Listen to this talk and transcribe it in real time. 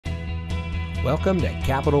Welcome to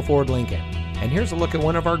Capital Ford Lincoln, and here's a look at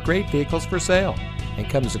one of our great vehicles for sale. It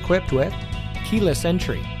comes equipped with keyless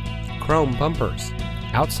entry, chrome bumpers,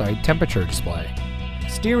 outside temperature display,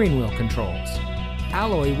 steering wheel controls,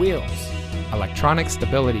 alloy wheels, electronic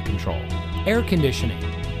stability control, air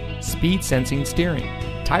conditioning, speed sensing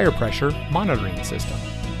steering, tire pressure monitoring system,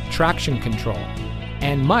 traction control,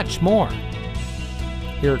 and much more.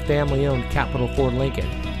 Here at family-owned Capital Ford Lincoln,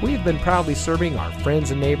 we have been proudly serving our friends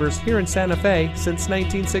and neighbors here in Santa Fe since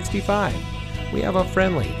 1965. We have a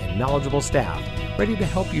friendly and knowledgeable staff ready to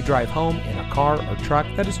help you drive home in a car or truck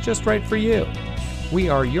that is just right for you. We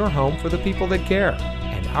are your home for the people that care,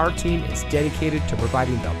 and our team is dedicated to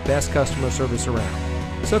providing the best customer service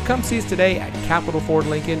around. So come see us today at Capital Ford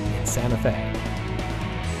Lincoln in Santa Fe.